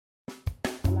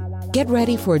Get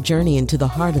ready for a journey into the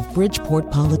heart of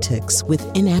Bridgeport politics with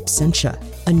In Absentia,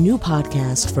 a new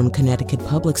podcast from Connecticut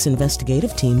Public's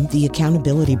investigative team, The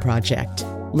Accountability Project.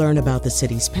 Learn about the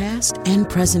city's past and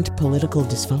present political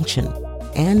dysfunction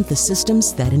and the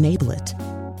systems that enable it.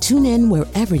 Tune in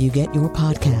wherever you get your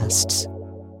podcasts.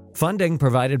 Funding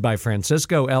provided by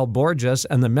Francisco L. Borges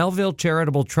and the Melville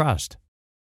Charitable Trust.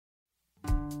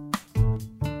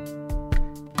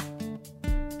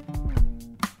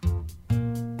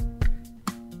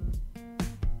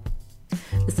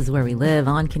 This is Where We Live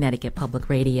on Connecticut Public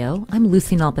Radio. I'm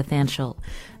Lucy Nalpathanchel.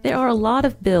 There are a lot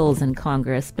of bills in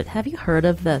Congress, but have you heard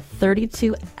of the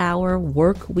 32-Hour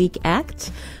Work Week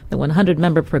Act? The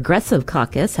 100-member Progressive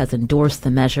Caucus has endorsed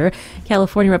the measure.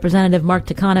 California Representative Mark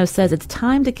Takano says it's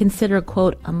time to consider,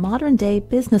 quote, a modern-day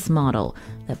business model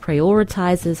that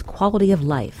prioritizes quality of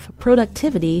life,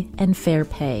 productivity, and fair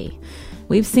pay.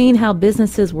 We've seen how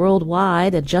businesses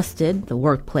worldwide adjusted the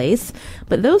workplace,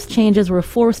 but those changes were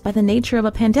forced by the nature of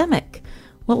a pandemic.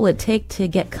 What will it take to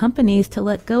get companies to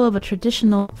let go of a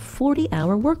traditional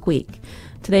 40-hour work week?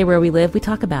 Today, Where We Live, we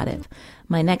talk about it.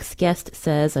 My next guest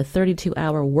says a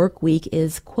 32-hour work week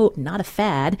is, quote, not a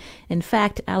fad. In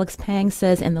fact, Alex Pang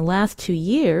says in the last 2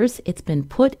 years, it's been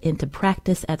put into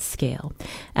practice at scale.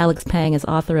 Alex Pang is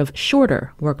author of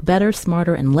Shorter, Work Better,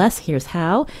 Smarter, and Less, Here's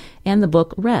How, and the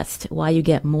book Rest, Why You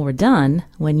Get More Done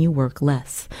When You Work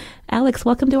Less. Alex,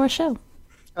 welcome to our show.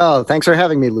 Oh, thanks for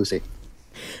having me, Lucy.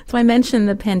 So I mentioned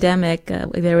the pandemic.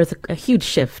 There was a huge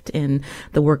shift in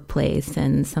the workplace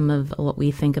and some of what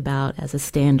we think about as a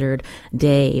standard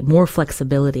day, more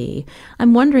flexibility.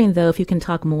 I'm wondering, though, if you can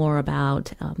talk more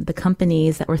about the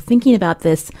companies that were thinking about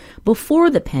this before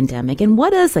the pandemic, and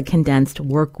what does a condensed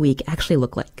work week actually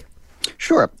look like?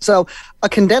 Sure. So a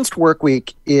condensed work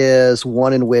week is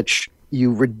one in which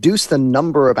you reduce the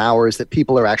number of hours that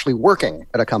people are actually working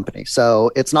at a company. So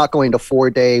it's not going to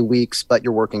 4-day weeks, but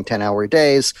you're working 10-hour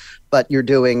days, but you're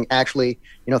doing actually,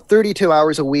 32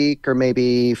 hours a week, or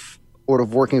maybe sort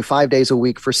of working 5 days a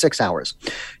week for 6 hours.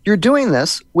 You're doing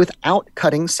this without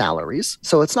cutting salaries.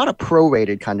 So it's not a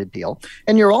prorated kind of deal.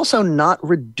 And you're also not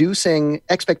reducing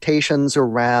expectations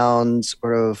around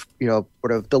sort of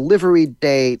delivery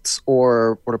dates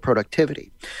or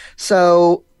productivity.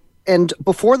 So, and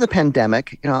before the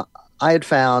pandemic, I had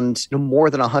found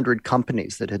more than 100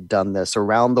 companies that had done this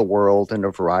around the world in a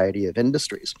variety of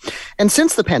industries. And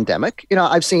since the pandemic,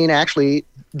 I've seen actually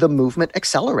the movement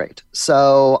accelerate.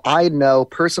 So I know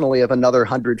personally of another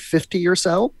 150 or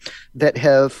so that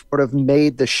have sort of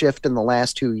made the shift in the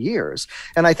last 2 years.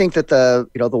 And I think that the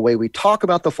way we talk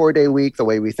about the 4-day week, the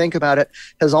way we think about it,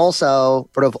 has also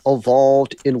sort of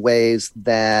evolved in ways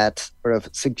that sort of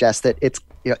suggest that it's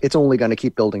only going to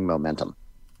keep building momentum.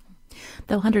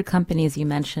 The 100 companies you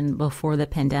mentioned before the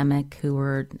pandemic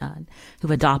who've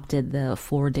adopted the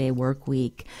 4-day work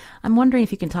week, I'm wondering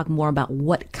if you can talk more about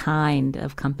what kind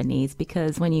of companies,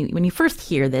 because when you first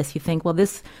hear this, you think, well,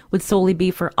 this would solely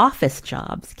be for office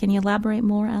jobs. Can you elaborate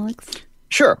more, Alex?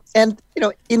 Sure. And,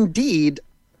 indeed,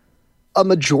 a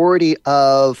majority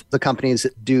of the companies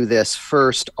that do this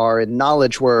first are in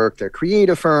knowledge work, they're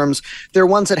creative firms, they're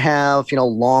ones that have,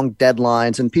 long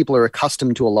deadlines, and people are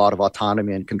accustomed to a lot of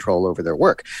autonomy and control over their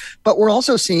work. But we're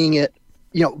also seeing it,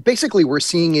 basically we're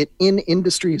seeing it in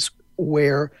industries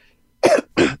where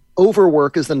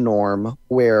overwork is the norm,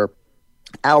 where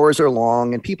hours are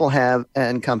long,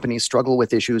 and companies struggle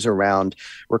with issues around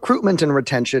recruitment and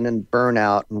retention and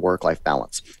burnout and work-life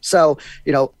balance. So,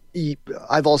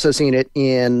 I've also seen it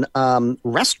in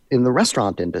the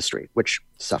restaurant industry, which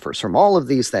suffers from all of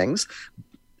these things.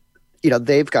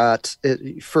 They've got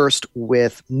first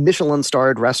with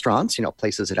Michelin-starred restaurants,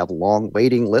 places that have long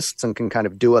waiting lists and can kind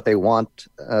of do what they want,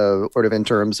 sort of in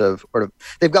terms of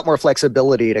they've got more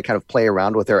flexibility to kind of play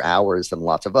around with their hours than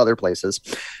lots of other places.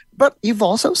 But you've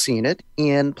also seen it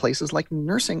in places like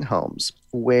nursing homes,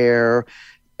 where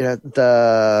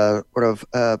the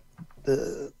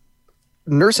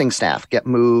nursing staff get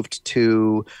moved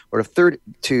to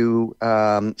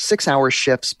 6-hour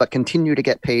shifts, but continue to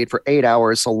get paid for 8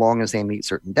 hours so long as they meet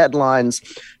certain deadlines.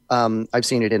 I've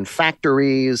seen it in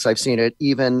factories. I've seen it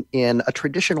even in a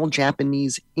traditional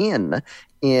Japanese inn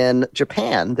in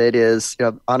Japan that is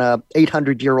on a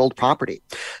 800-year-old property.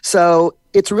 So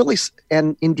it's really,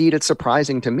 and indeed it's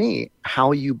surprising to me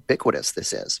how ubiquitous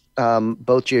this is,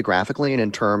 both geographically and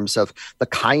in terms of the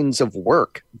kinds of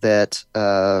work that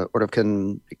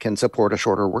can support a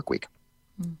shorter work week.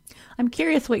 I'm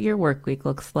curious what your work week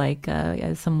looks like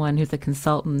as someone who's a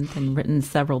consultant and written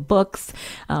several books.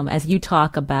 As you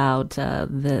talk about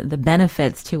the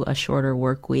benefits to a shorter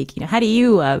work week, how do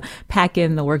you pack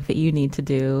in the work that you need to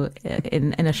do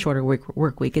in a shorter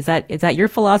work week? Is that your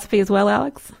philosophy as well,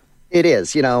 Alex? It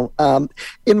is.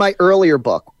 In my earlier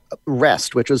book,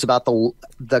 Rest, which was about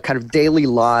the kind of daily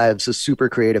lives of super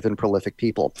creative and prolific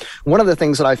people. One of the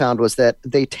things that I found was that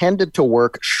they tended to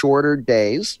work shorter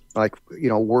days, like,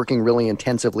 working really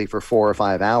intensively for 4 or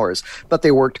 5 hours, but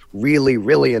they worked really,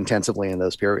 really intensively in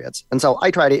those periods. And so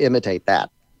I try to imitate that.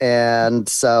 And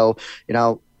so,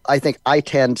 I think I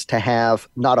tend to have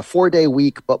not a 4-day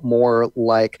week, but more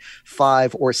like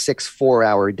 5 or 6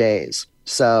 4-hour days.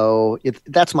 So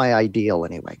that's my ideal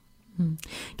anyway.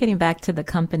 Getting back to the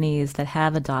companies that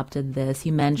have adopted this,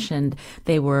 you mentioned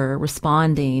they were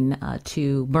responding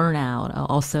to burnout,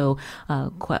 also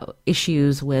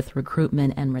issues with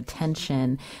recruitment and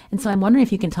retention. And so I'm wondering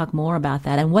if you can talk more about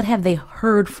that. And what have they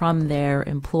heard from their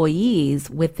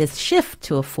employees with this shift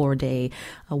to a 4-day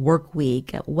work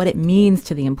week, what it means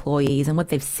to the employees and what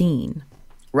they've seen?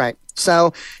 Right.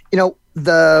 So,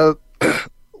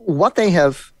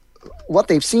 what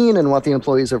they've seen and what the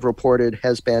employees have reported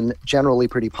has been generally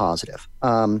pretty positive.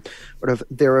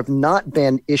 There have not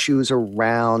been issues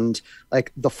around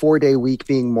like the 4-day week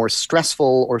being more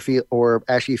stressful or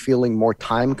actually feeling more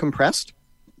time compressed,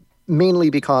 mainly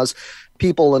because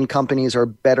people and companies are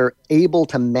better able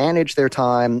to manage their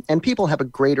time, and people have a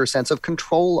greater sense of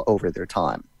control over their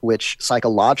time, which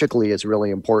psychologically is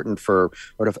really important for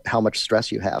sort of how much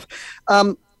stress you have.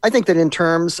 I think that in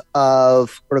terms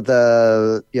of sort of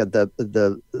the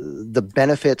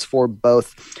benefits for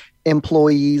both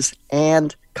employees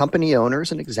and company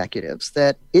owners and executives,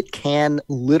 that it can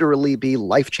literally be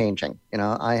life-changing.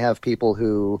 I have people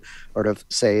who sort of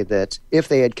say that if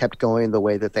they had kept going the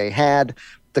way that they had,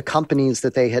 the companies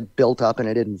that they had built up and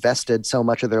had invested so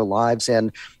much of their lives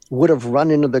in would have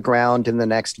run into the ground in the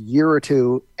next year or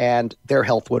two, and their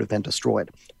health would have been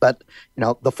destroyed. But,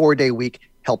 the 4-day week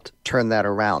helped turn that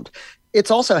around.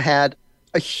 It's also had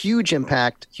a huge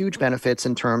impact, huge benefits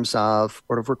in terms of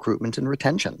sort of recruitment and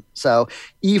retention. So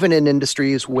even in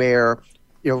industries where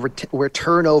where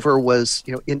turnover was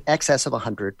in excess of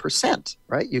 100%,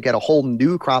 right? You get a whole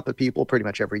new crop of people pretty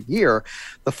much every year.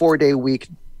 The 4-day week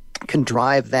can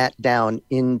drive that down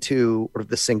into sort of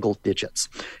the single digits.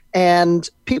 And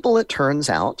people, it turns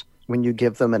out, when you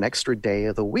give them an extra day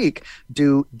of the week,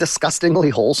 do disgustingly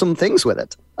wholesome things with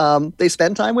it. They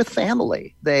spend time with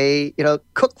family. They,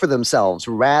 cook for themselves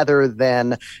rather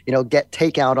than, get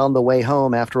takeout on the way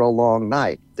home after a long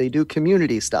night. They do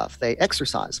community stuff. They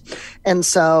exercise. And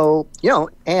so,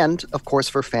 and of course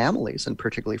for families, and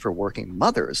particularly for working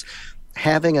mothers,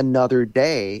 having another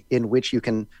day in which you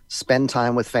can spend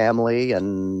time with family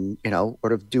and,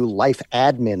 sort of do life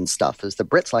admin stuff, as the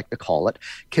Brits like to call it,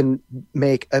 can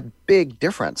make a big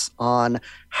difference on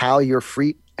how you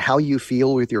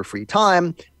feel with your free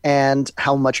time and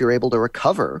how much you're able to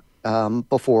recover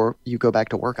before you go back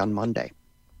to work on Monday.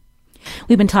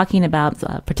 We've been talking about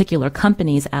particular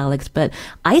companies, Alex, but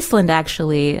Iceland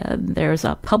actually, there's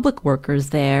public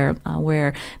workers there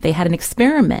where they had an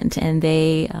experiment and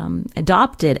they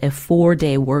adopted a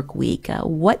 4-day work week.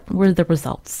 What were the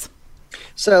results?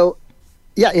 So,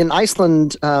 in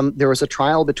Iceland, there was a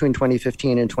trial between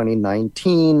 2015 and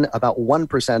 2019. About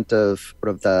 1% of sort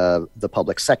of the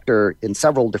public sector in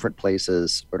several different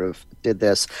places sort of did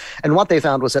this. And what they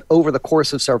found was that over the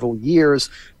course of several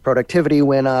years, productivity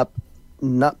went up.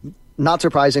 Not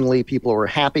surprisingly, people were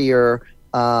happier.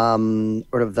 The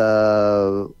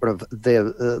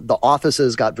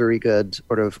offices got very good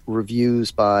sort of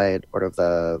reviews by sort of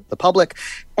the public,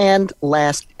 and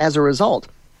as a result,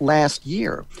 last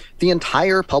year, the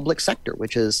entire public sector,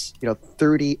 which is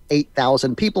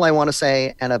 38,000 people, I want to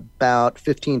say, and about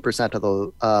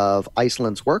 15% of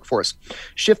Iceland's workforce,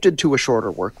 shifted to a shorter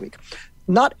work week.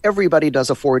 Not everybody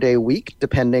does a 4-day week,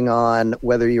 depending on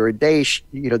whether you're a day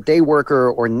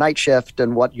worker or night shift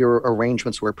and what your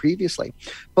arrangements were previously.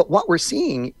 But what we're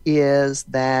seeing is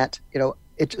that,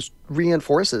 it just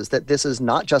reinforces that this is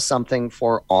not just something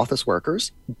for office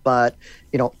workers, but,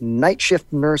 night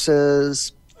shift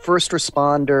nurses, first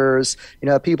responders,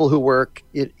 people who work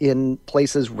in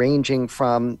places ranging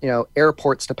from,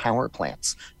 airports to power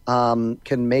plants,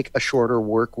 can make a shorter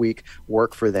work week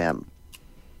work for them.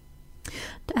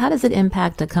 How does it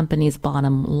impact a company's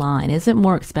bottom line? Is it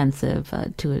more expensive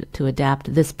to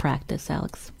adapt this practice,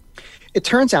 Alex? It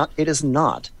turns out it is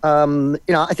not.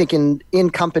 I think in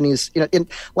companies, in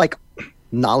like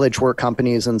knowledge work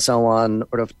companies and so on,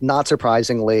 sort of not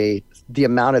surprisingly, the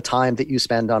amount of time that you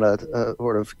spend on a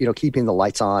sort of, keeping the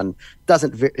lights on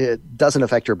doesn't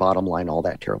affect your bottom line all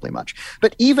that terribly much.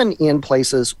 But even in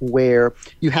places where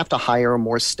you have to hire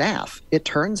more staff, it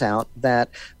turns out that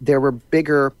there were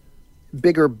bigger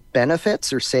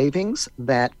benefits or savings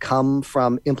that come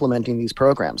from implementing these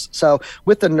programs. So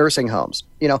with the nursing homes,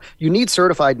 you need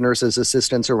certified nurses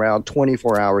assistants around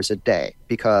 24 hours a day,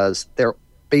 because they're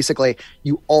basically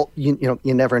you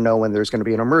never know when there's going to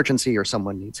be an emergency or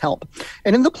someone needs help.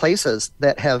 And in the places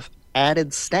that have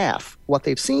added staff, what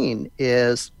they've seen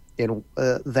is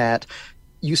that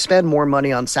you spend more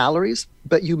money on salaries,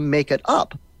 but you make it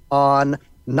up on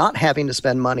not having to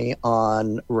spend money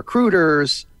on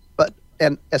recruiters,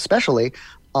 and especially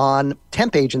on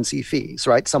temp agency fees,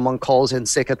 right? Someone calls in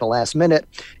sick at the last minute,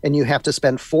 and you have to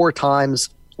spend 4 times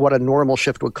what a normal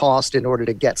shift would cost in order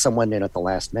to get someone in at the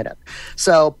last minute.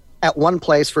 So at one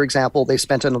place, for example, they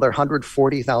spent another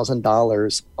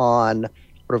 $140,000 on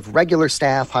sort of regular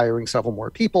staff, hiring several more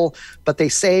people, but they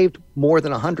saved more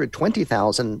than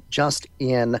 $120,000 just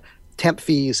in temp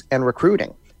fees and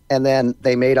recruiting. And then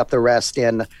they made up the rest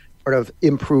in sort of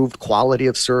improved quality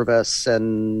of service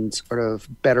and sort of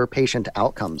better patient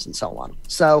outcomes and so on.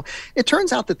 So it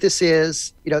turns out that this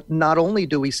is, not only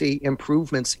do we see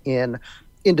improvements in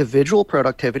individual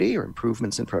productivity or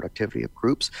improvements in productivity of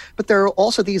groups, but there are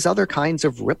also these other kinds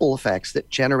of ripple effects that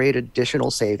generate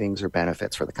additional savings or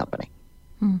benefits for the company.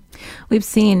 We've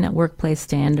seen workplace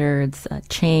standards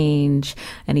change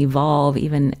and evolve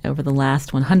even over the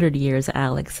last 100 years,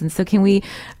 Alex. And so can we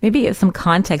maybe give some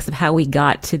context of how we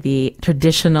got to the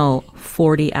traditional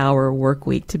 40-hour work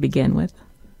week to begin with?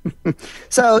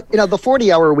 So, the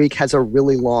 40-hour week has a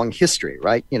really long history,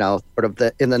 right? In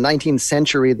the 19th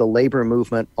century, the labor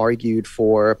movement argued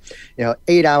for,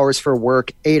 8 hours for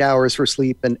work, 8 hours for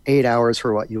sleep, and 8 hours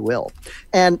for what you will.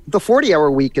 And the 40-hour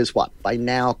week is by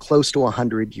now close to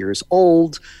 100 years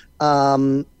old.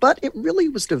 But it really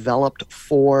was developed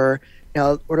for,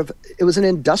 it was an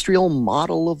industrial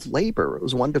model of labor. It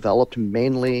was one developed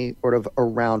mainly sort of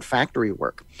around factory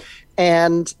work.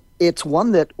 And it's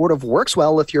one that sort of works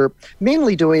well if you're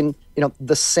mainly doing,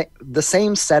 the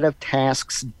same set of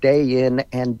tasks day in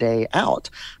and day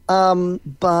out.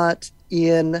 But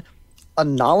in a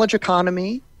knowledge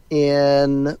economy,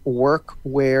 in work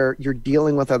where you're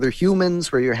dealing with other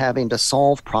humans, where you're having to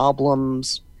solve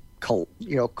problems,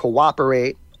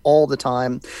 cooperate all the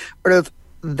time, sort of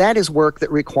that is work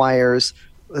that requires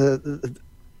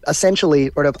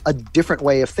essentially sort of a different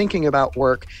way of thinking about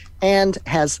work and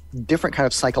has different kind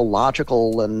of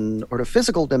psychological and sort of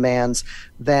physical demands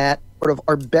that sort of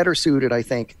are better suited, I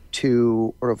think,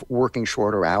 to sort of working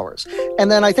shorter hours.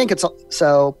 And then I think it's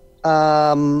so,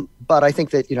 but I think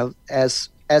that,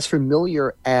 as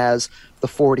familiar as the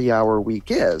 40-hour week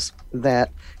is,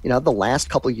 that, the last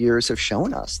couple of years have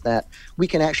shown us that we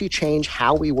can actually change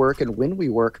how we work and when we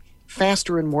work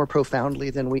faster and more profoundly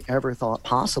than we ever thought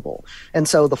possible. And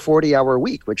so the 40-hour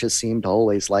week, which has seemed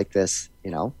always like this,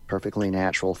 perfectly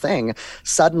natural thing,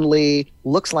 suddenly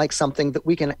looks like something that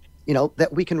we can,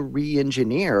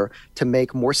 re-engineer to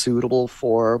make more suitable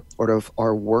for sort of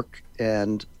our work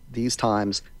and these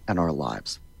times and our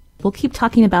lives. We'll keep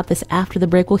talking about this after the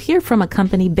break. We'll hear from a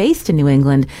company based in New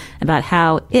England about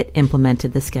how it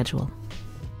implemented the schedule.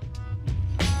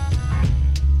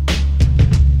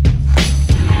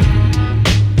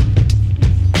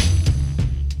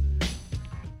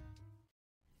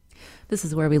 This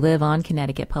is Where We Live on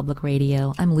Connecticut Public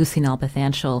Radio. I'm Lucy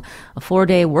Nalpathanchel. A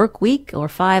 4-day work week or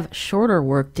 5 shorter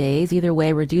work days, either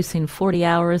way, reducing 40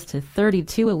 hours to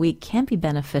 32 a week can be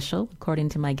beneficial, according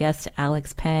to my guest,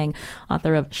 Alex Pang,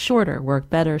 author of Shorter, Work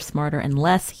Better, Smarter, and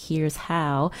Less. Here's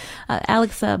How.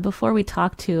 Alex, before we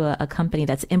talk to a company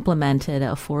that's implemented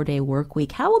a 4-day work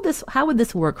week, how would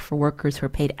this work for workers who are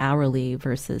paid hourly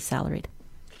versus salaried?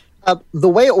 The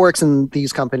way it works in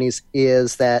these companies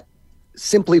is that,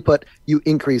 simply put, you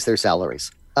increase their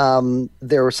salaries.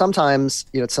 There are sometimes,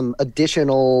 some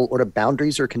additional sort of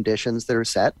boundaries or conditions that are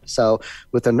set. So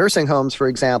with the nursing homes, for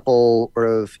example,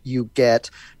 or if you get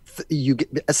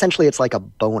essentially it's like a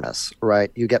bonus, right?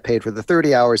 You get paid for the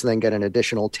 30 hours and then get an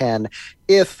additional 10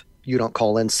 if you don't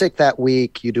call in sick that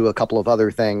week, you do a couple of other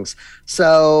things.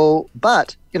 So,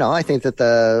 but, I think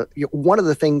that one of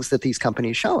the things that these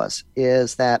companies show us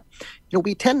is that,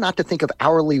 we tend not to think of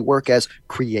hourly work as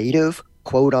creative,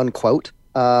 quote unquote.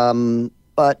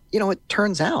 But, it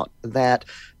turns out that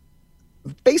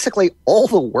basically all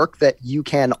the work that you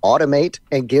can automate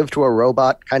and give to a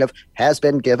robot kind of has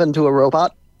been given to a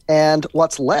robot. And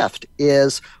what's left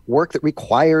is work that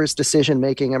requires decision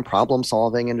making and problem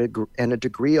solving and a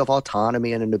degree of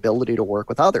autonomy and an ability to work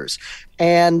with others.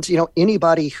 And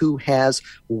anybody who has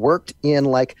worked in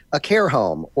like a care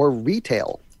home or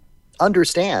retail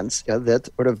understands that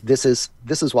sort of this is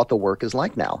what the work is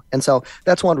like now. And so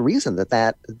that's one reason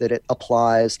that it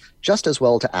applies just as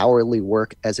well to hourly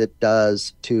work as it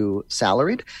does to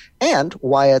salaried, and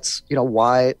why it's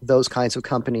why those kinds of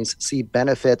companies see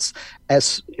benefits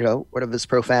as sort of as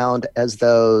profound as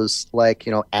those like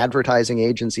advertising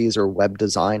agencies or web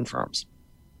design firms.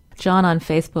 John on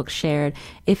Facebook shared,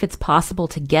 if it's possible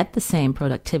to get the same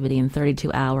productivity in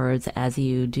 32 hours as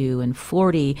you do in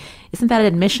 40, isn't that an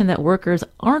admission that workers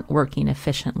aren't working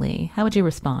efficiently? How would you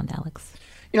respond, Alex?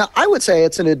 I would say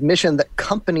it's an admission that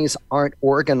companies aren't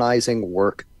organizing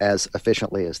work as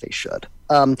efficiently as they should.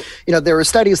 There are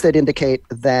studies that indicate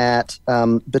that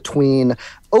between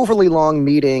overly long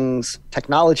meetings,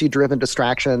 technology-driven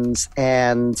distractions,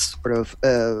 and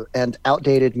and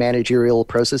outdated managerial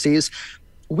processes,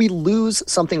 we lose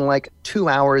something like 2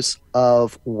 hours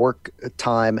of work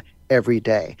time every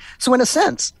day. So in a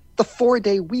sense, the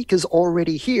 4-day week is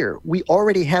already here. We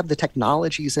already have the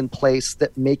technologies in place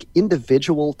that make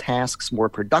individual tasks more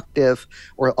productive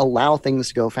or allow things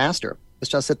to go faster. It's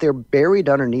just that they're buried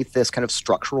underneath this kind of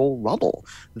structural rubble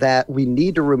that we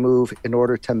need to remove in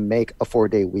order to make a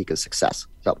 4-day week a success.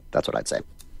 So that's what I'd say.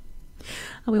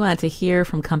 We wanted to hear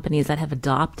from companies that have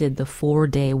adopted the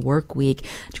 4-day work week.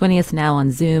 Joining us now on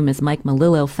Zoom is Mike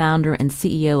Melillo, founder and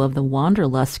CEO of the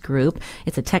Wanderlust Group.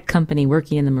 It's a tech company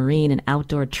working in the marine and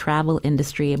outdoor travel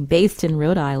industry based in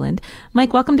Rhode Island.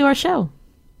 Mike, welcome to our show.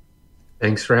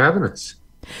 Thanks for having us.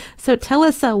 So tell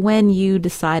us when you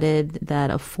decided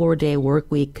that a 4-day work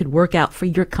week could work out for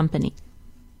your company.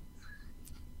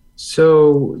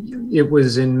 So it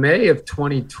was in May of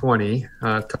 2020,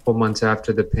 a couple months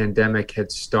after the pandemic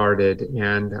had started,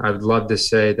 and I would love to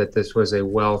say that this was a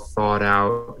well thought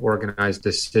out, organized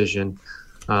decision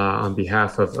on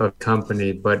behalf of a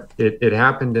company, but it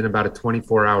happened in about a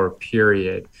 24-hour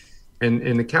period.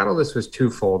 And the catalyst was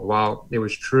twofold. While it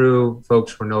was true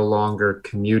folks were no longer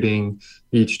commuting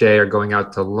each day or going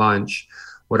out to lunch,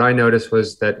 what I noticed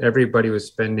was that everybody was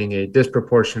spending a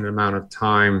disproportionate amount of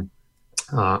time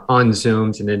on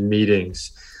Zooms and in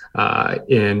meetings,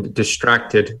 and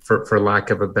distracted, for lack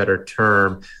of a better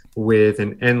term, with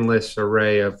an endless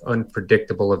array of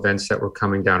unpredictable events that were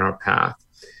coming down our path.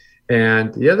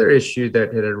 And the other issue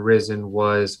that had arisen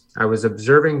was I was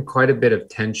observing quite a bit of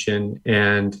tension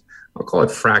and I'll call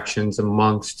it fractions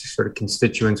amongst sort of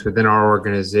constituents within our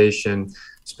organization,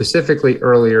 specifically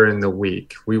earlier in the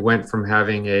week. We went from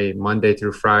having a Monday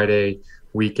through Friday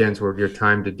weekends were your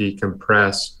time to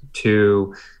decompress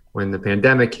to when the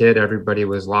pandemic hit, everybody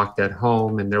was locked at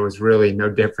home and there was really no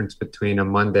difference between a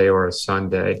Monday or a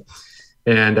Sunday.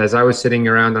 And as I was sitting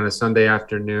around on a Sunday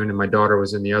afternoon and my daughter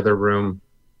was in the other room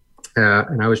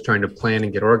and I was trying to plan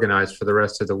and get organized for the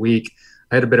rest of the week,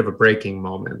 I had a bit of a breaking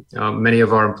moment. Many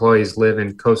of our employees live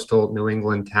in coastal New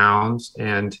England towns,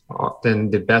 and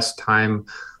often the best time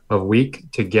of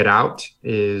week to get out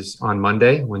is on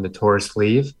Monday when the tourists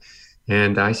leave.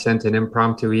 And I sent an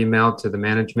impromptu email to the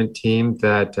management team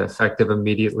that effective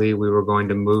immediately, we were going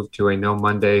to move to a no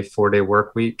Monday 4-day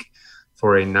work week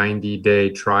for a 90-day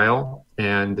trial.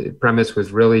 And the premise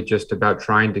was really just about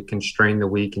trying to constrain the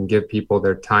week and give people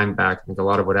their time back. I think a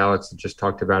lot of what Alex had just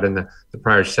talked about in the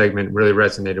prior segment really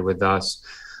resonated with us.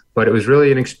 But it was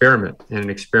really an experiment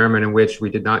in which we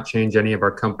did not change any of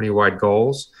our company-wide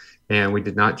goals. And we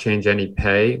did not change any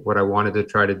pay. What I wanted to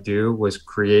try to do was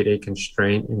create a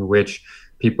constraint in which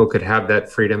people could have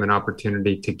that freedom and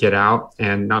opportunity to get out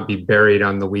and not be buried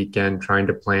on the weekend trying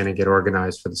to plan and get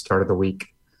organized for the start of the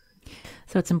week.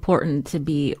 So it's important to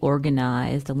be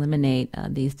organized, eliminate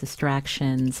these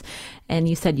distractions. And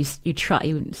you said you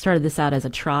started this out as a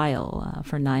trial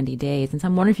for 90 days. And so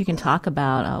I'm wondering if you can talk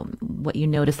about what you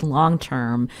noticed long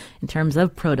term in terms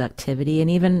of productivity and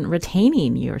even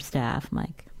retaining your staff,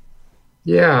 Mike.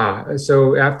 Yeah.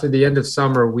 So after the end of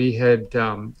summer, we had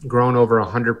grown over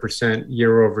 100%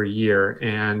 year over year,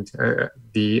 and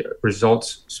the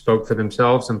results spoke for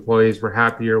themselves. Employees were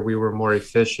happier. We were more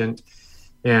efficient.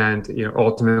 And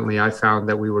ultimately, I found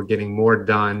that we were getting more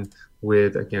done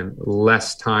with, again,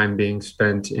 less time being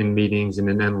spent in meetings and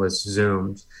in endless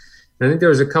Zooms. I think there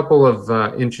was a couple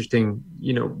of interesting,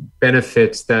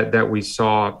 benefits that we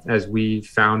saw as we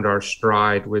found our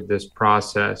stride with this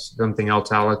process. Something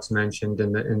else Alex mentioned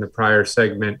in the prior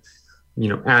segment,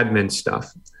 admin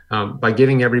stuff. By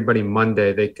giving everybody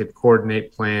Monday, they could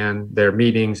coordinate, plan their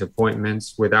meetings,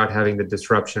 appointments without having the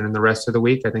disruption in the rest of the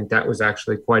week. I think that was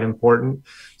actually quite important.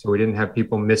 So we didn't have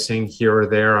people missing here or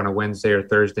there on a Wednesday or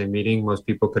Thursday meeting. Most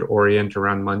people could orient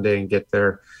around Monday and get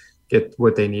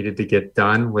what they needed to get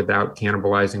done without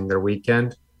cannibalizing their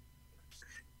weekend.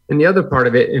 And the other part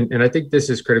of it, and I think this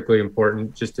is critically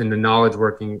important, just in the knowledge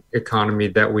working economy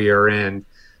that we are in,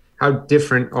 how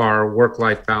different our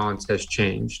work-life balance has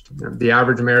changed. The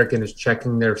average American is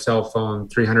checking their cell phone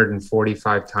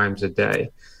 345 times a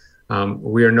day.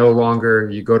 We are no longer,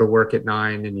 you go to work at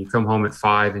 9 and you come home at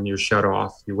 5 and you're shut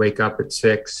off. You wake up at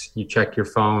 6, you check your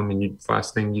phone, and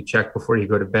last thing you check before you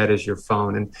go to bed is your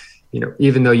phone. And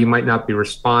even though you might not be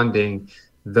responding,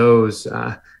 those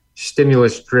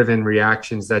stimulus-driven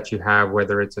reactions that you have,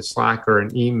 whether it's a Slack or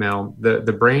an email,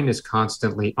 the brain is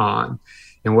constantly on.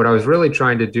 And what I was really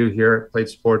trying to do here at Played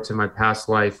Sports in my past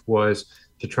life was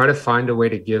to try to find a way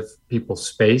to give people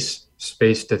space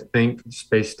to think,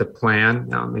 space to plan.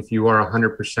 If you are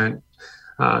 100%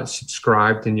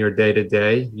 subscribed in your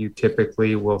day-to-day, you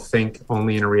typically will think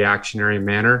only in a reactionary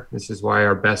manner. This is why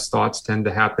our best thoughts tend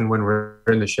to happen when we're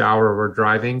in the shower or we're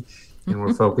driving and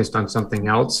we're focused on something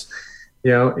else.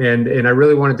 And I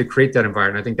really wanted to create that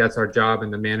environment. I think that's our job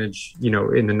in the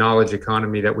in the knowledge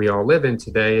economy that we all live in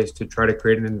today, is to try to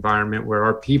create an environment where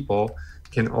our people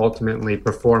can ultimately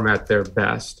perform at their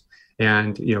best.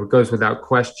 And, it goes without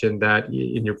question that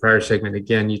in your prior segment,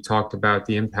 again, you talked about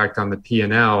the impact on the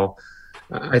P&L.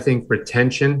 I think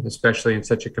retention, especially in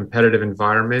such a competitive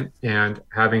environment, and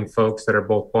having folks that are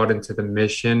both bought into the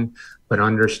mission, but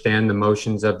understand the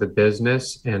motions of the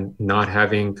business and not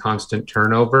having constant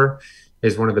turnover,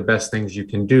 is one of the best things you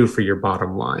can do for your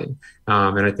bottom line.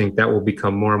 And I think that will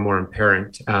become more and more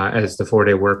apparent as the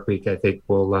 4-day work week, I think,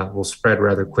 will spread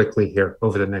rather quickly here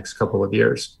over the next couple of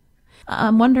years.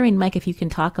 I'm wondering, Mike, if you can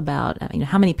talk about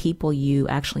how many people you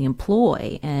actually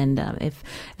employ, and if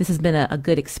this has been a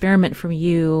good experiment for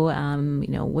you,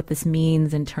 what this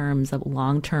means in terms of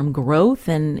long-term growth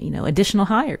and, additional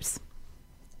hires.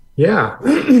 Yeah,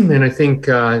 and I think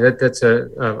that's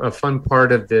a fun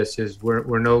part of this is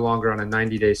we're no longer on a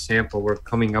 90-day sample. We're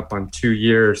coming up on 2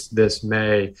 years this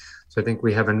May. So I think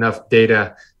we have enough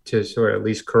data to sort of at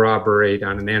least corroborate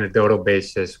on an anecdotal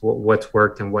basis what's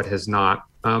worked and what has not.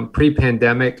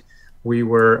 Pre-pandemic, we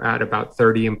were at about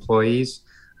 30 employees.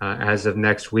 As of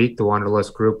next week, the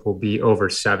Wanderlust Group will be over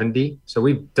 70. So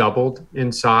we've doubled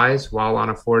in size while on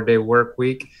a 4-day work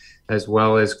week, as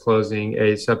well as closing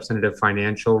a substantive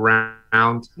financial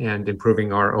round and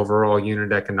improving our overall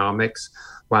unit economics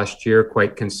last year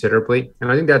quite considerably.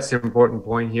 And I think that's the important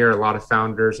point here. A lot of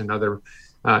founders and other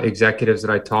executives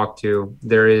that I talk to,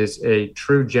 there is a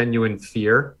true, genuine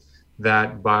fear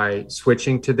that by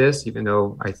switching to this, even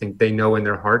though I think they know in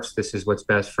their hearts this is what's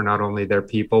best for not only their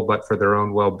people, but for their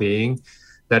own well-being,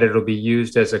 that it'll be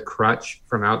used as a crutch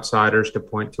from outsiders to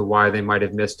point to why they might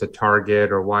have missed a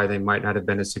target or why they might not have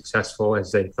been as successful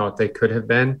as they thought they could have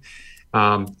been.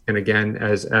 And again,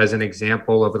 as an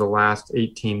example, over the last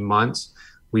 18 months,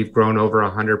 we've grown over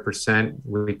 100%.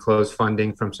 We closed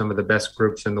funding from some of the best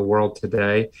groups in the world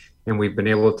today. And we've been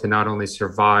able to not only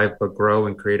survive, but grow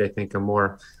and create, I think, a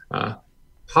more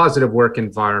positive work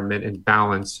environment and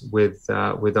balance with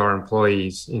our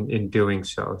employees in doing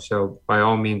so. So by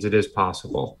all means, it is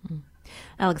possible.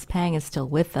 Alex Pang is still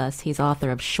with us. He's author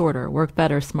of Shorter, Work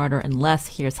Better, Smarter, and Less.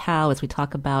 Here's how, as we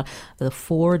talk about the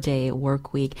 4-day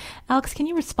work week. Alex, can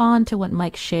you respond to what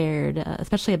Mike shared,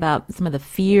 especially about some of the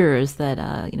fears that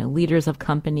leaders of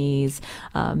companies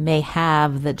may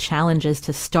have, the challenges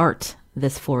to start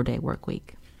this 4-day work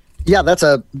week? Yeah, that's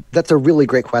a really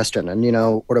great question. And,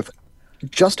 sort of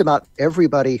just about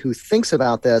everybody who thinks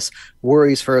about this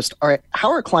worries first, all right, how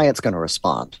are clients going to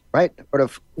respond, right? Sort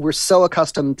of, we're so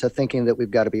accustomed to thinking that we've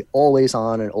got to be always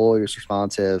on and always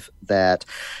responsive that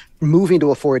moving to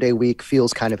a 4-day week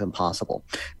feels kind of impossible.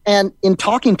 And in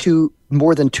talking to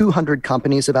more than 200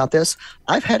 companies about this,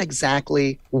 I've had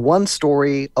exactly one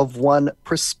story of one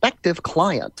prospective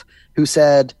client who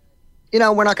said,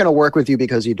 we're not going to work with you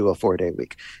because you do a 4-day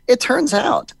week. It turns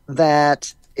out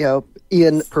that,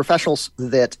 in professionals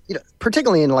that,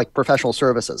 particularly in like professional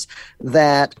services,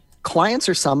 that clients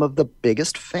are some of the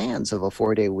biggest fans of a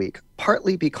 4-day week,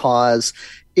 partly because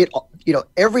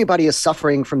everybody is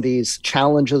suffering from these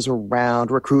challenges around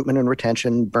recruitment and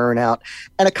retention, burnout,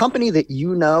 and a company that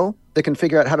that can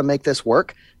figure out how to make this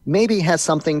work maybe has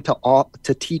something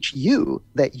to teach you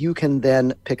that you can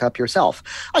then pick up yourself.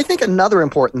 I think another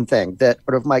important thing that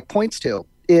sort of Mike points to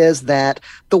is that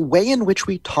the way in which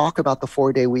we talk about the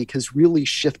 4-day week has really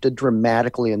shifted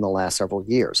dramatically in the last several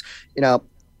years.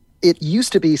 It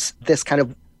used to be this kind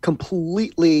of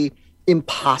completely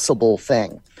impossible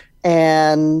thing.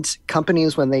 And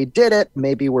companies, when they did it,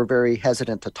 maybe were very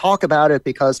hesitant to talk about it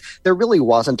because there really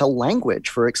wasn't a language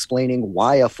for explaining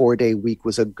why a 4-day week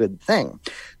was a good thing.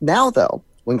 Now, though,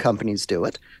 when companies do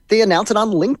it, they announce it on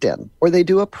LinkedIn, or they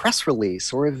do a press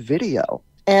release or a video.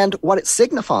 And what it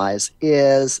signifies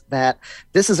is that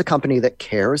this is a company that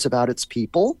cares about its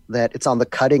people, that it's on the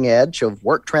cutting edge of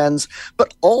work trends,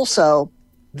 but also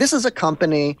this is a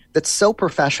company that's so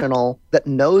professional, that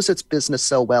knows its business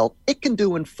so well, it can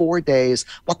do in 4 days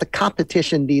what the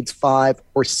competition needs 5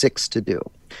 or 6 to do.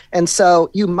 And so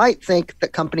you might think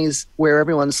that companies where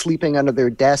everyone's sleeping under their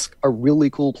desk are really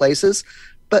cool places,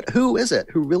 but who is it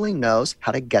who really knows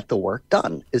how to get the work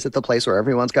done? Is it the place where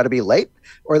everyone's got to be late,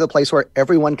 or the place where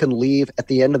everyone can leave at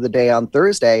the end of the day on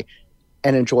Thursday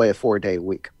and enjoy a 4-day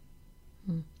week?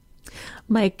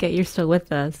 Mike, you're still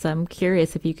with us. I'm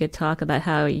curious if you could talk about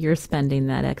how you're spending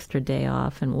that extra day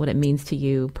off and what it means to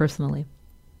you personally.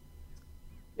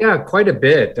 Yeah, quite a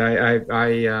bit.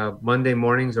 I Monday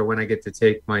mornings are when I get to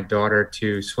take my daughter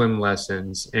to swim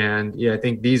lessons. And yeah, I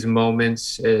think these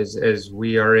moments as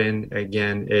we are in,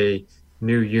 again, a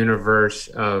new universe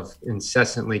of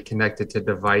incessantly connected to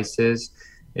devices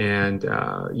and,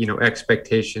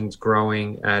 expectations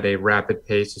growing at a rapid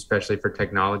pace, especially for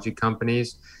technology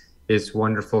companies. It's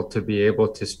wonderful to be able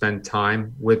to spend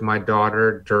time with my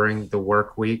daughter during the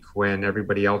work week when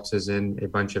everybody else is in a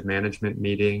bunch of management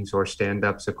meetings or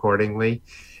stand-ups accordingly.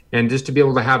 And just to be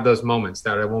able to have those moments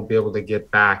that I won't be able to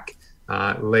get back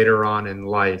later on in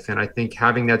life. And I think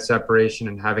having that separation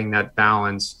and having that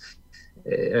balance,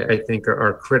 I think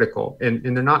are critical. And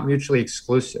they're not mutually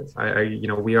exclusive.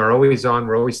 We are always on,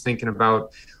 we're always thinking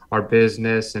about our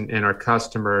business and our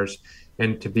customers.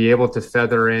 And to be able to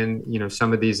feather in,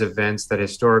 some of these events that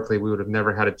historically we would have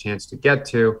never had a chance to get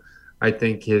to, I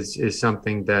think is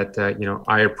something that,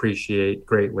 I appreciate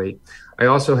greatly. I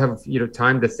also have,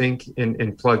 time to think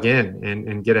and plug in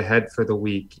and get ahead for the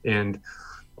week and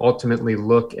ultimately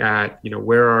look at,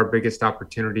 where are our biggest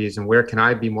opportunities and where can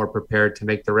I be more prepared to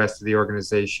make the rest of the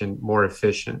organization more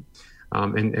efficient.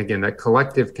 And again, that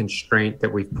collective constraint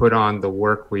that we've put on the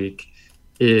work week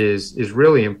is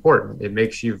really important. It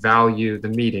makes you value the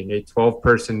meeting. A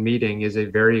 12-person meeting is a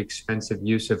very expensive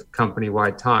use of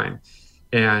company-wide time.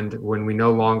 And when we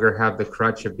no longer have the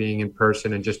crutch of being in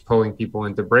person and just pulling people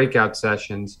into breakout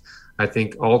sessions, I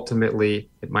think ultimately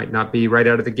it might not be right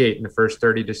out of the gate in the first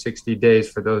 30 to 60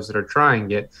 days for those that are trying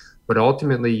it, but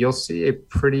ultimately you'll see a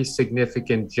pretty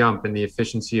significant jump in the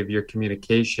efficiency of your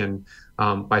communication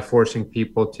by forcing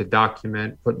people to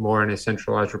document, put more in a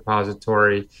centralized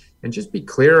repository, and just be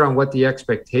clear on what the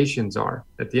expectations are.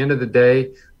 At the end of the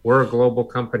day, we're a global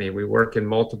company. We work in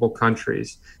multiple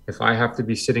countries. If I have to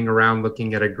be sitting around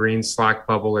looking at a green Slack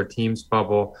bubble or Teams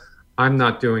bubble, I'm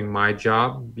not doing my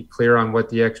job. Be clear on what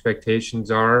the expectations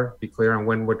are, be clear on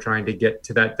when we're trying to get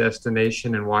to that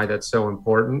destination and why that's so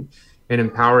important, and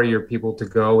empower your people to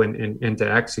go and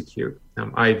to execute.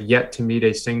 I've yet to meet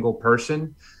a single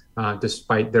person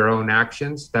despite their own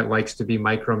actions, that likes to be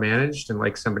micromanaged and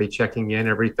like somebody checking in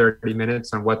every 30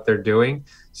 minutes on what they're doing.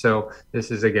 So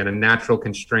this is, again, a natural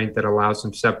constraint that allows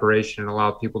some separation and allow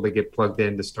people to get plugged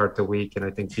in to start the week and I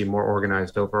think be more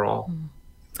organized overall.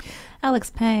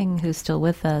 Alex Pang, who's still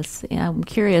with us, I'm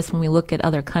curious, when we look at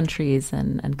other countries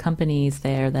and companies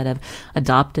there that have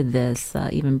adopted this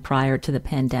even prior to the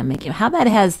pandemic, how that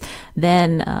has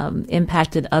then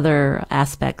impacted other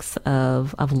aspects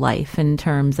of life in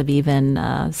terms of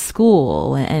even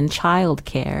school and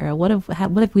childcare. What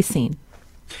have we seen?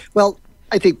 Well,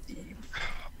 I think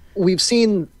we've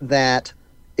seen that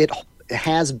it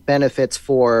has benefits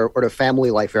for sort of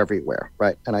family life everywhere,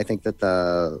 right? And I think that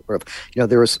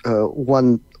there was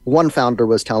one founder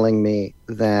was telling me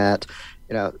that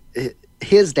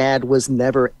his dad was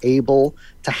never able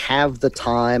to have the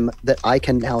time that I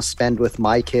can now spend with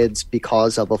my kids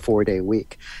because of a 4-day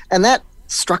week, and that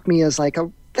struck me as like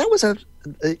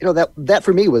that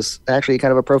for me was actually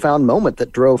kind of a profound moment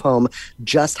that drove home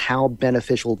just how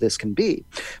beneficial this can be.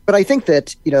 But I think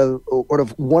that, sort of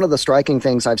one of the striking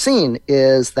things I've seen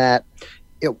is that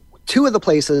two of the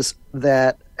places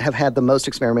that have had the most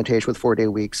experimentation with 4-day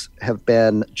weeks have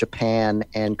been Japan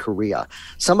and Korea.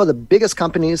 Some of the biggest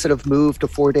companies that have moved to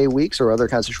 4-day weeks or other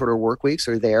kinds of shorter work weeks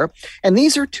are there. And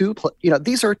these are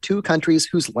two countries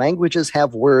whose languages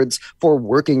have words for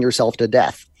working yourself to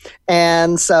death.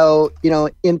 And so,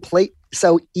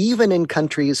 so even in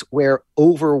countries where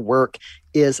overwork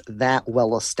is that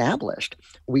well established,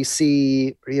 we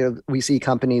see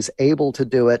companies able to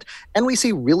do it, and we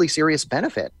see really serious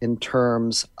benefit in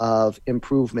terms of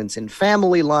improvements in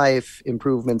family life,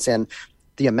 improvements in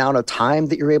the amount of time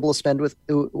that you're able to spend with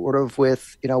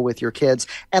your kids,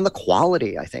 and the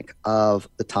quality, I think, of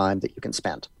the time that you can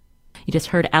spend. You just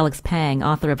heard Alex Pang,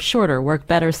 author of Shorter, Work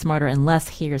Better, Smarter, and Less.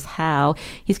 Here's How.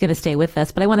 He's going to stay with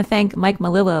us. But I want to thank Mike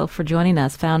Melillo for joining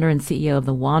us, founder and CEO of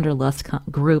the Wanderlust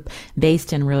Group,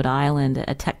 based in Rhode Island,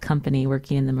 a tech company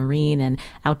working in the marine and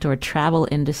outdoor travel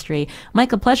industry.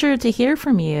 Mike, a pleasure to hear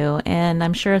from you. And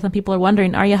I'm sure some people are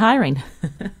wondering, are you hiring?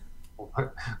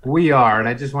 We are, and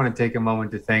I just want to take a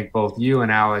moment to thank both you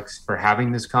and Alex for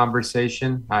having this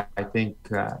conversation. I think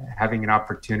having an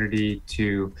opportunity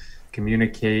to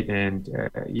communicate and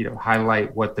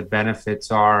highlight what the benefits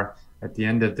are. At the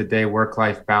end of the day,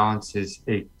 work-life balance is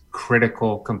a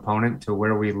critical component to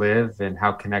where we live and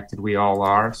how connected we all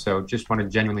are. So just want to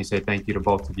genuinely say thank you to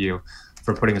both of you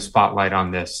for putting a spotlight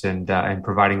on this and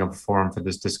providing a forum for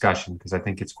this discussion, because I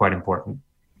think it's quite important.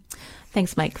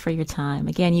 Thanks, Mike, for your time.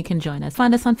 Again, you can join us.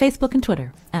 Find us on Facebook and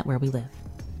Twitter at Where We Live.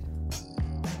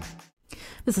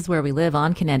 This is Where We Live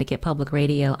on Connecticut Public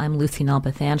Radio. I'm Lucy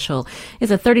Nalpathanchel.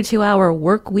 Is a 32-hour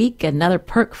work week another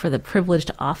perk for the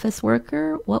privileged office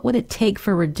worker? What would it take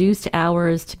for reduced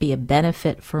hours to be a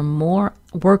benefit for more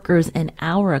workers in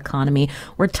our economy?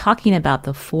 We're talking about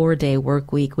the 4-day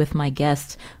work week with my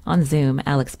guest on Zoom,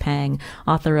 Alex Pang,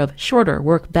 author of Shorter,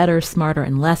 Work Better, Smarter,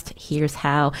 and Less. Here's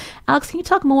How. Alex, can you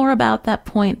talk more about that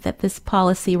point that this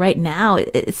policy right now,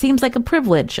 it seems like a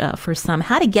privilege for some,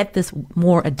 how to get this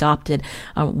more adopted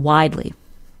widely?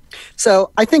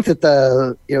 So I think that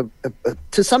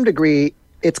to some degree,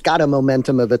 it's got a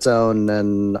momentum of its own,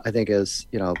 and I think as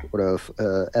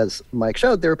Mike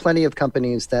showed, there are plenty of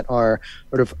companies that are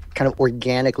sort of kind of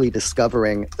organically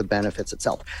discovering the benefits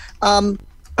itself.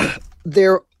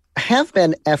 There have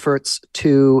been efforts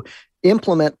to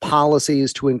implement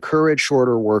policies to encourage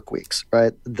shorter work weeks,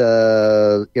 right?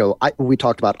 We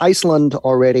talked about Iceland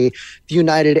already. The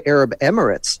United Arab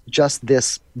Emirates just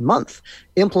this month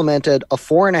implemented a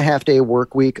 4.5-day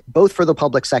work week, both for the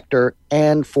public sector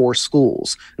and for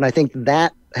schools. And I think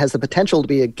that has the potential to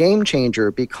be a game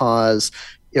changer because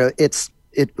it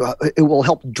will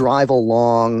help drive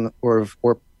along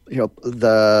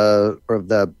the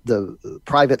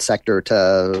private sector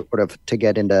to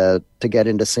get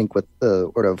into sync with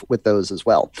with those as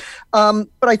well. But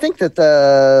I think that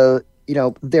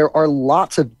there are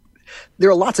lots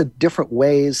of different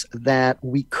ways that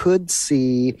we could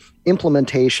see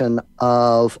implementation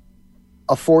of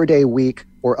a 4-day week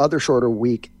or other shorter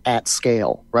week at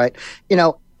scale, right?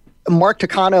 Mark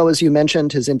Takano, as you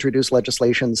mentioned, has introduced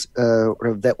legislations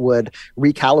that would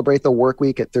recalibrate the work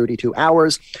week at 32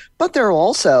 hours. But there are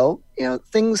also,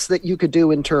 things that you could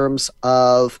do in terms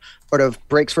of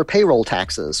breaks for payroll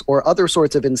taxes or other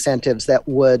sorts of incentives that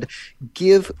would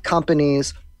give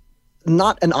companies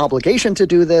not an obligation to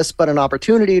do this, but an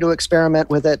opportunity to experiment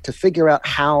with it, to figure out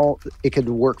how it could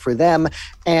work for them,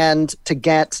 and to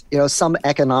get some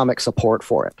economic support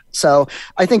for it. So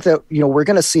I think that we're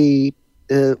going to see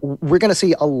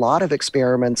a lot of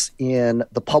experiments in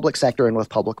the public sector and with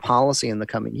public policy in the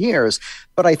coming years.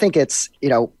 But I think it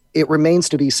remains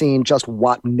to be seen just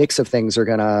what mix of things are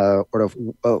going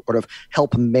to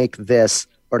help make this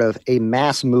a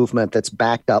mass movement that's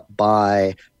backed up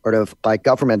by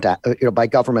government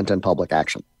and public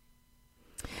action.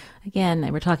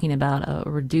 Again, we're talking about a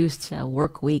reduced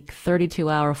work week,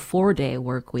 32-hour, 4-day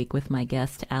work week with my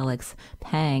guest, Alex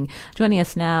Pang. Joining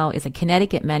us now is a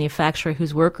Connecticut manufacturer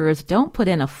whose workers don't put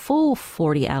in a full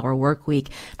 40-hour work week.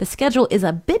 The schedule is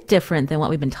a bit different than what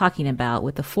we've been talking about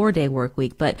with the 4-day work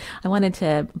week, but I wanted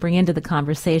to bring into the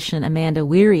conversation Amanda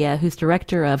Wiria, who's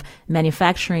Director of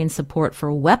Manufacturing Support for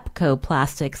Wepco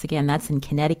Plastics. Again, that's in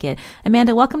Connecticut.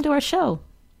 Amanda, welcome to our show.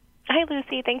 Hi,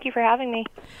 Lucy. Thank you for having me.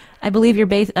 I believe you're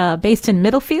based in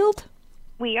Middlefield?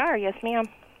 We are, yes, ma'am.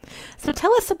 So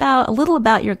tell us a little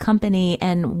about your company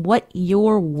and what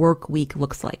your work week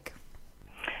looks like.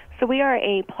 So we are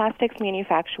a plastics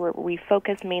manufacturer. We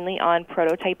focus mainly on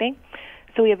prototyping.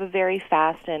 So we have a very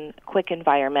fast and quick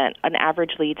environment. An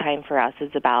average lead time for us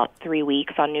is about 3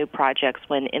 weeks on new projects,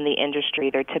 when in the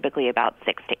industry they're typically about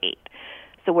 6 to 8.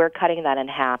 So we're cutting that in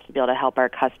half to be able to help our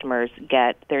customers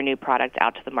get their new product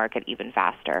out to the market even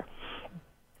faster.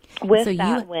 With so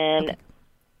that, okay.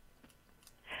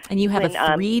 And you have a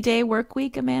 3-day work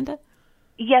week, Amanda?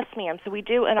 Yes, ma'am. So we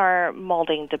do in our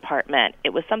molding department.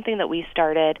 It was something that we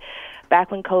started back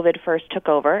when COVID first took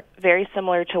over. Very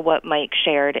similar to what Mike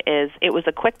shared, is it was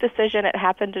a quick decision. It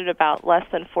happened in about less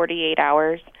than 48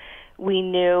 hours. We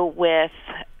knew with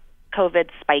COVID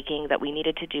spiking that we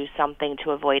needed to do something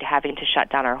to avoid having to shut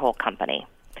down our whole company.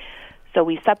 So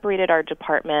we separated our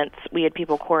departments. We had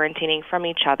people quarantining from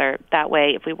each other. That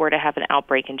way, if we were to have an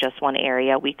outbreak in just one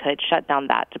area, we could shut down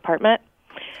that department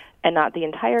and not the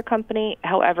entire company.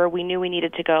 However, we knew we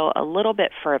needed to go a little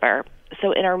bit further.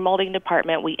 So in our molding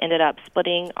department, we ended up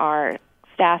splitting our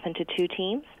staff into 2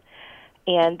 teams,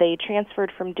 and they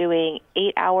transferred from doing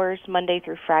 8 hours Monday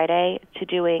through Friday to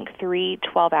doing 3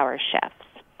 12-hour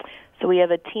shifts. So we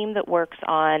have a team that works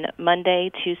on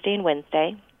Monday, Tuesday, and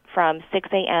Wednesday from 6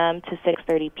 a.m. to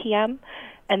 6:30 p.m.,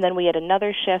 and then we had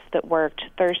another shift that worked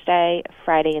Thursday,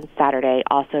 Friday, and Saturday,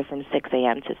 also from 6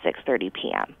 a.m. to 6:30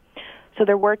 p.m. So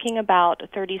they're working about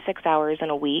 36 hours in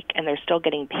a week, and they're still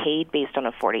getting paid based on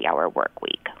a 40-hour work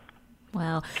week.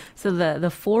 Wow. So the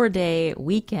 4-day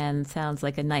weekend sounds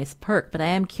like a nice perk, but I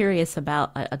am curious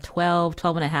about a 12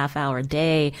 and a half hour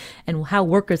day and how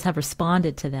workers have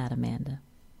responded to that, Amanda.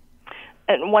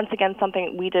 And once again,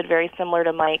 something we did very similar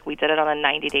to Mike. We did it on a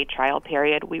 90-day trial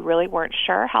period. We really weren't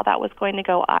sure how that was going to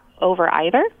go over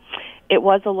either. It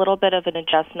was a little bit of an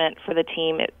adjustment for the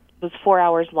team. It was 4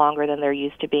 hours longer than they're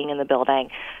used to being in the building.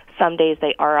 Some days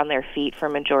they are on their feet for a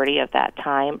majority of that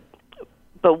time.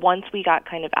 But once we got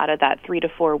kind of out of that 3 to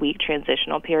 4 week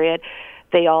transitional period,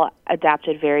 they all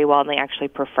adapted very well, and they actually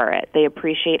prefer it. They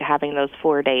appreciate having those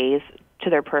 4 days to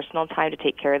their personal time to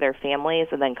take care of their families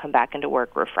and then come back into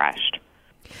work refreshed.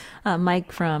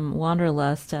 Mike from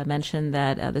Wanderlust mentioned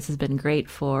that this has been great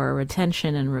for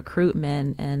retention and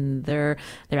recruitment, and they're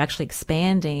actually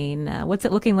expanding. What's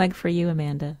it looking like for you,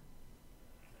 Amanda?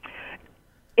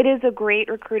 It is a great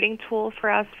recruiting tool for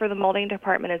us, for the molding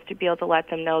department, is to be able to let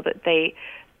them know that they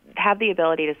have the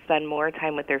ability to spend more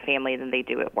time with their family than they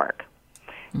do at work.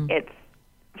 It's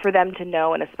for them to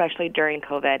know, and especially during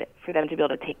COVID, for them to be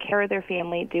able to take care of their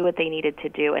family, do what they needed to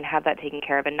do, and have that taken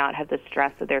care of and not have the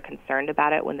stress that they're concerned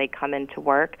about it when they come into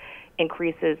work,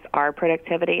 increases our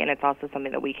productivity, and it's also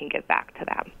something that we can give back to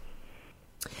them.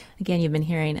 Again, you've been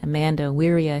hearing Amanda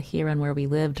Wiria here on Where We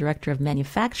Live, Director of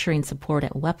Manufacturing Support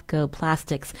at WEPCO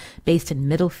Plastics, based in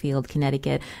Middlefield,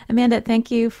 Connecticut. Amanda,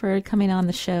 thank you for coming on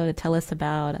the show to tell us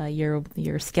about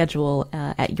your schedule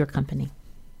at your company.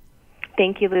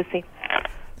 Thank you, Lucy.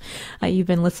 You've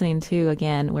been listening to,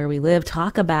 again, Where We Live,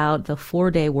 talk about the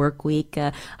 4-day work week.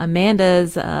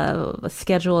 Amanda's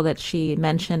schedule that she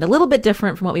mentioned, a little bit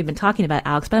different from what we've been talking about,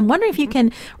 Alex, but I'm wondering if you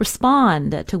can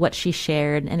respond to what she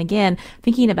shared. And again,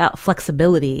 thinking about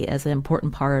flexibility as an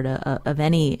important part of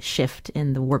any shift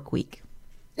in the work week.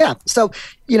 Yeah. So,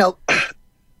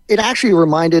 it actually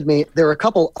reminded me, there are a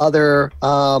couple other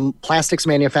plastics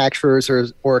manufacturers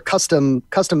or custom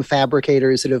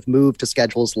fabricators that have moved to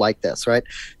schedules like this, right?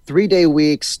 3-day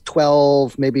weeks,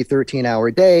 12, maybe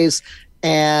 13-hour days.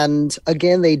 And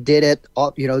again, they did it,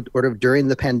 sort of during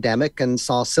the pandemic and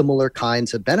saw similar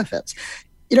kinds of benefits.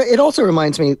 It also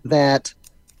reminds me that,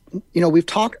 we've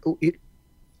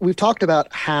talked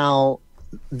about how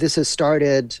this has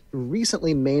started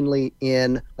recently, mainly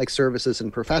in like services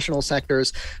and professional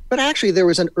sectors, but actually there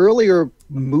was an earlier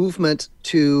movement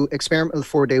to experiment with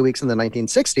 4-day weeks in the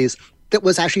 1960s that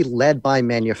was actually led by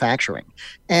manufacturing.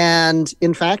 And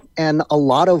in fact, and a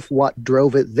lot of what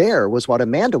drove it there was what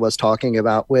Amanda was talking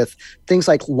about with things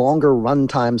like longer run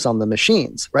times on the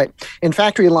machines, right? In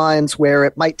factory lines where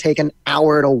it might take an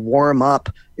hour to warm up,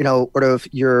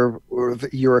 your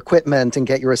equipment and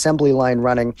get your assembly line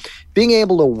running, being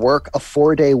able to work a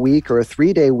 4-day week or a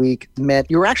 3-day week meant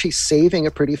you were actually saving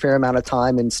a pretty fair amount of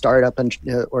time in startup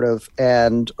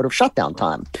and shutdown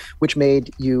time, which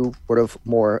made you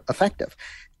more effective.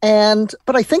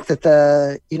 But I think that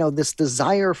this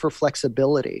desire for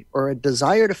flexibility, or a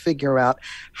desire to figure out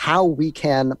how we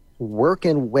can work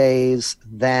in ways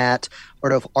that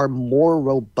are more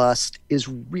robust, is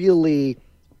really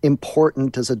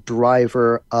important as a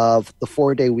driver of the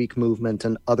 4-day week movement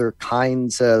and other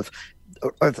kinds of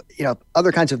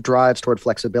drives toward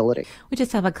flexibility. We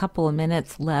just have a couple of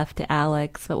minutes left,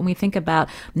 Alex, but when we think about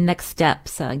next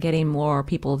steps, getting more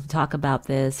people to talk about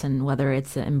this and whether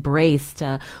it's embraced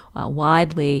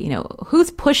widely,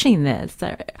 who's pushing this?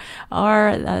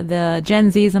 Are the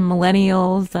Gen Zs and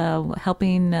millennials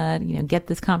helping get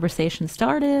this conversation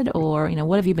started, or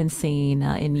what have you been seeing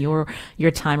in your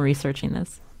time researching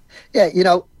this? Yeah,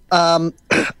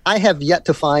 I have yet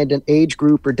to find an age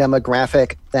group or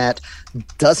demographic that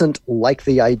doesn't like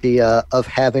the idea of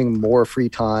having more free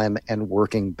time and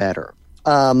working better.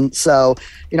 So,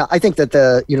 I think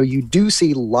that you do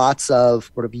see lots of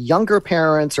younger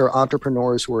parents or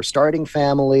entrepreneurs who are starting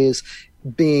families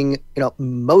being,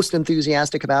 most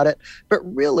enthusiastic about it. But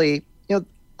really,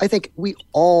 I think we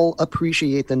all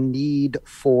appreciate the need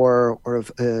for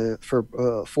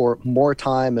more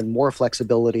time and more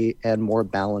flexibility and more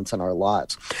balance in our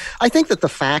lives. I think that the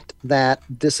fact that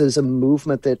this is a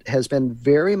movement that has been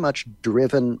very much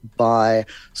driven by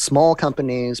small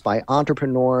companies, by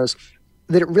entrepreneurs,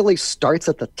 that it really starts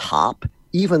at the top,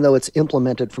 even though it's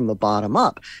implemented from the bottom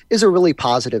up, is a really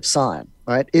positive sign.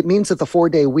 Right? It means that the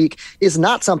 4-day week is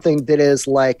not something that is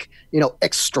like,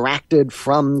 extracted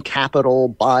from capital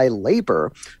by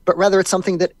labor, but rather it's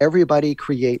something that everybody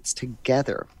creates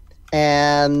together.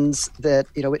 And that,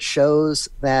 it shows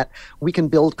that we can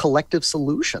build collective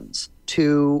solutions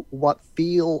to what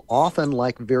feel often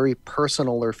like very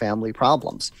personal or family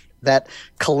problems. That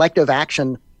collective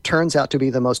action turns out to be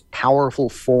the most powerful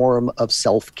form of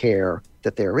self-care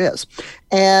that there is.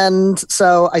 And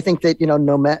so I think that,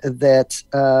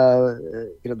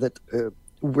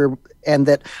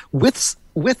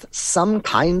 with some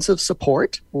kinds of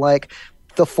support, like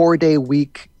the 4-day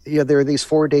week, there are these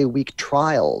 4-day week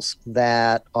trials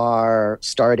that are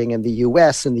starting in the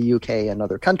US and the UK and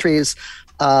other countries,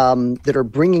 that are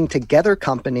bringing together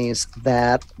companies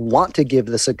that want to give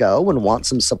this a go and want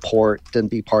some support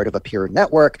and be part of a peer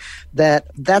network.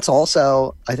 That's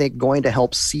also, I think, going to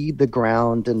help seed the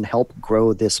ground and help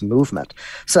grow this movement.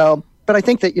 So, but I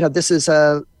think that this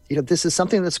is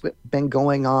something that's been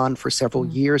going on for several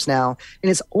years now, and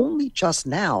is only just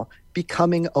now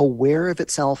becoming aware of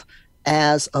itself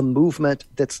as a movement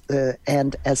that's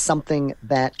and as something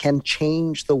that can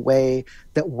change the way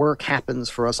that work happens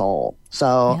for us all.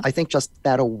 So I think just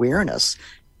that awareness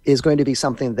is going to be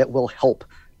something that will help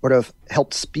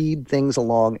speed things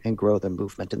along and grow the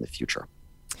movement in the future.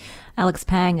 Alex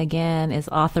Pang, again, is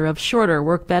author of Shorter,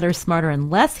 Work Better, Smarter, and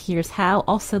Less. Here's how.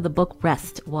 Also the book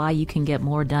Rest, Why You Can Get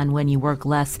More Done When You Work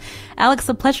Less. Alex,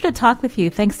 a pleasure to talk with you.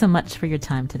 Thanks so much for your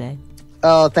time today.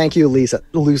 Oh, thank you,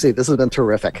 Lucy. This has been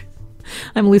terrific.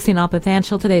 I'm Lucy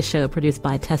Nalpathanchil. Today's show produced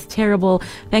by Tess Terrible.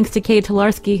 Thanks to Kate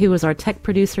Tolarski, who was our tech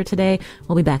producer today.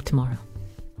 We'll be back tomorrow.